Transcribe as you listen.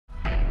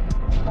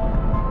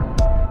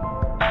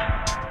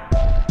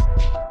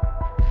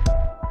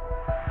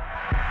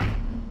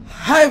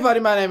Hi everybody,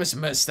 my name is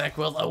Mr.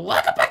 Quill and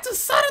welcome back to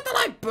Saturday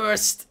Night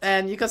Burst.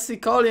 And you can see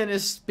Colin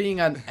is being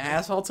an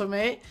asshole to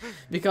me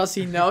because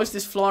he knows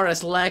this floor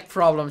has lag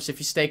problems if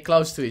you stay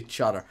close to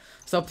each other.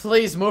 So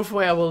please move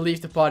away, I will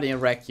leave the party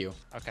and wreck you.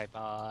 Okay,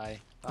 bye.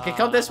 Okay,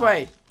 come this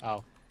way.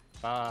 Oh,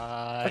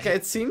 bye. Okay,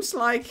 it seems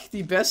like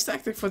the best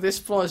tactic for this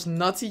floor is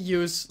not to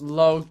use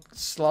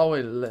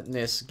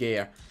slowness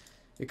gear.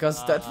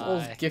 Because that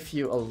will give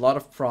you a lot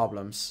of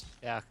problems.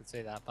 Yeah, I can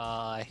see that.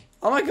 Bye.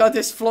 Oh my god,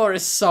 this floor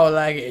is so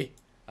laggy.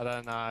 I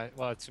don't know.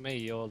 Well, to me,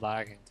 you're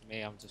lagging. To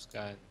me, I'm just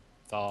going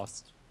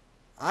fast.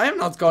 I am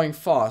not going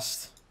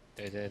fast.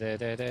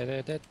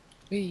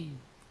 Wee.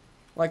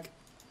 Like,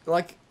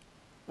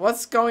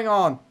 what's going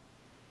on?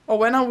 Oh,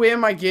 when I wear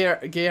my gear,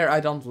 I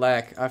don't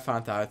lag. I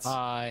found out.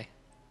 Bye.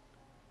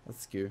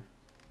 Let's go.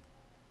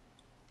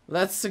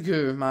 Let's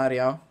go,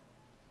 Mario.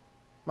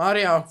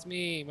 Mario. It's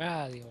me,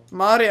 Mario.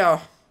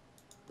 Mario.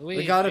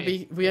 Luigi. We gotta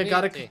be. We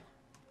gotta.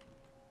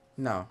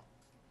 No.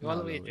 You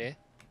want Luigi?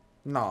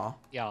 No.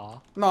 Yeah.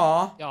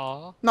 No.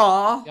 Yeah.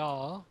 No.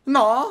 Yeah.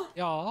 No.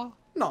 Yeah.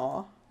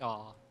 No. Yeah.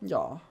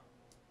 Yeah.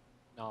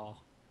 No.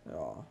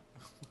 Yeah.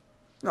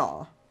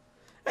 No.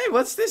 Hey,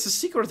 what's this? A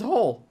secret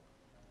hole?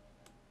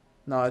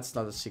 No, it's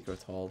not a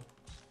secret hole.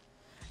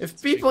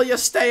 If people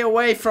just stay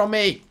away from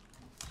me.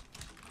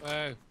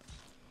 Whoa.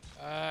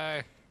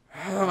 Oh.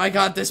 Oh my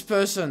god, this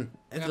person.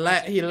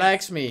 He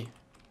lags me.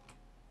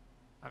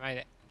 I made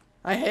it.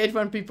 I hate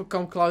when people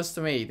come close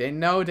to me. They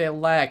know they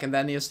lag and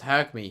then they just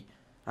hug me.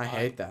 I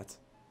hate that.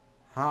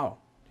 How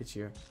did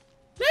you?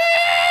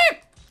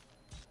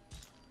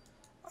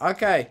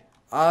 Okay,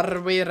 are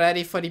we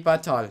ready for the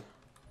battle?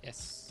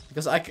 Yes.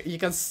 Because you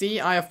can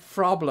see I have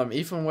problem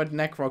even with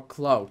Necro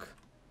Cloak.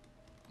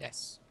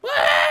 Yes.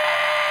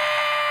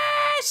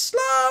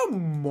 Slow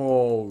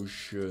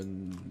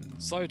motion.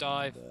 Slow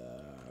dive.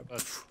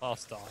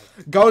 Fast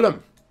dive. Golem.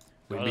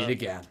 We meet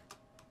again.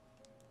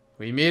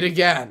 We meet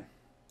again.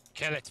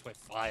 Kill it with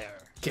fire.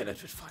 Kill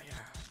it with fire.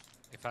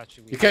 If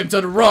actually You came to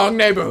the wrong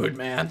neighborhood,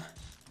 man.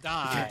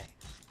 Die.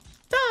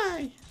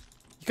 Die.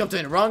 You come to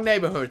the wrong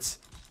neighborhood.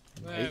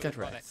 Make it got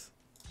right.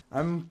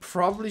 I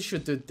probably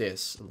should do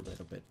this a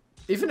little bit.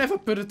 Even if I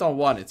put it on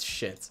 1, it's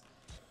shit.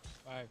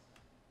 Wow.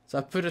 So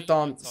I put it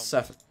on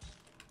 7.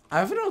 I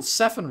have it on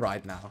 7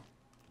 right now.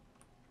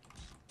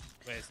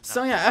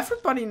 So yeah,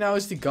 everybody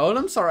knows the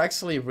golems are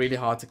actually really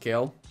hard to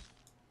kill.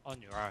 On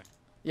your own.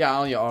 Yeah,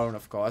 on your own,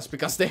 of course,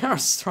 because they are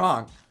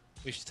strong.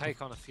 We should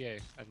take on a few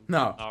and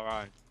No.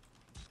 our own.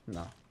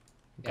 No.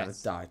 We gotta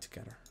die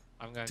together.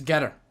 I'm going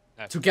Together.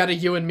 No. Together,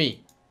 you and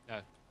me.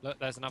 No. Look,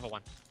 there's another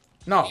one.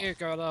 No. Here,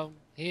 golem.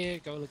 Here,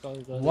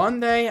 golem.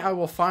 One day I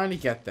will finally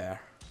get there.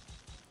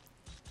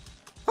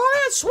 Oh,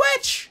 yeah,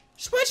 switch!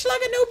 Switch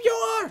like a noob you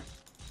are!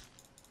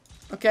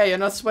 Okay, you're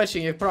not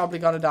switching. You're probably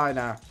gonna die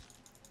now.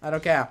 I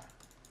don't care.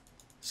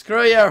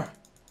 Screw you!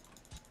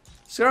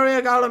 Screw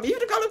you, golem. Even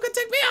the golem can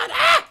take me out.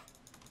 Ah!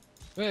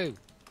 Woo.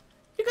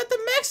 You got the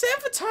max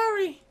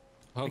inventory!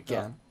 Oh,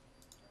 again.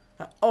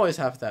 I always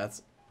have that.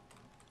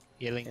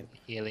 Healing.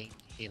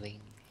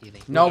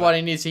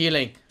 Nobody needs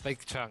healing.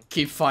 Big chunk.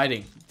 Keep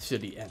fighting to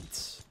the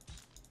end.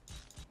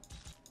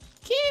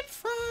 Keep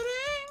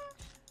fighting.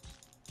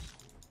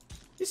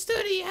 It's to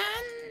the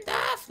end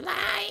of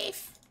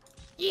life.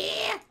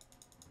 Yeah.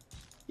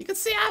 You can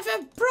see I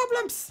have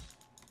problems.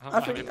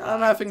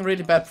 I'm having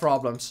really bad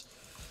problems.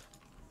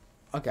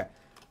 Okay.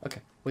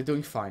 Okay. We're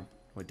doing fine.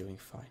 We're doing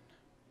fine.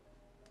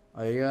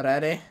 Are you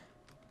ready?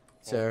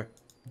 So,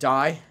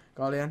 die,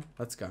 Guardian.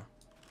 Let's go.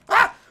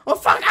 Ah! Oh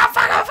fuck! Oh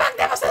fuck! Oh fuck!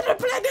 That wasn't the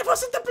plan! That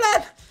wasn't the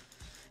plan!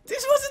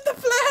 This wasn't the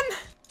plan!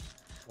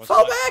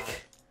 Fall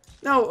back!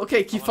 No,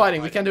 okay, keep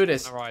fighting. We can do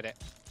this. I ride it.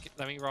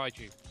 Let me ride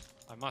you.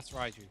 I must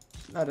ride you.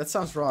 No, that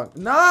sounds wrong.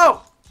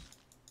 No!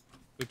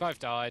 We both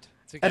died.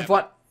 At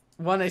 1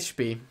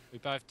 HP. We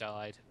both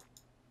died.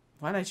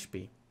 1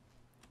 HP.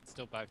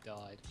 Still both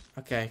died.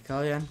 Okay,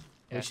 Guardian.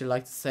 Yeah. Would you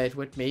like to say it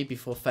with me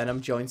before Venom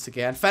joins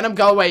again? Venom,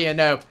 go away, you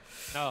noob!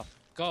 No,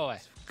 go away.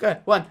 Good.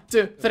 1,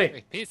 2,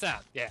 3. Peace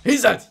out. Yeah.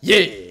 Peace out.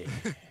 Yeah!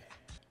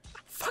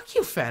 Fuck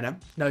you, Venom.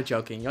 No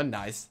joking. You're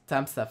nice.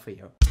 Time stuff for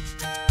you.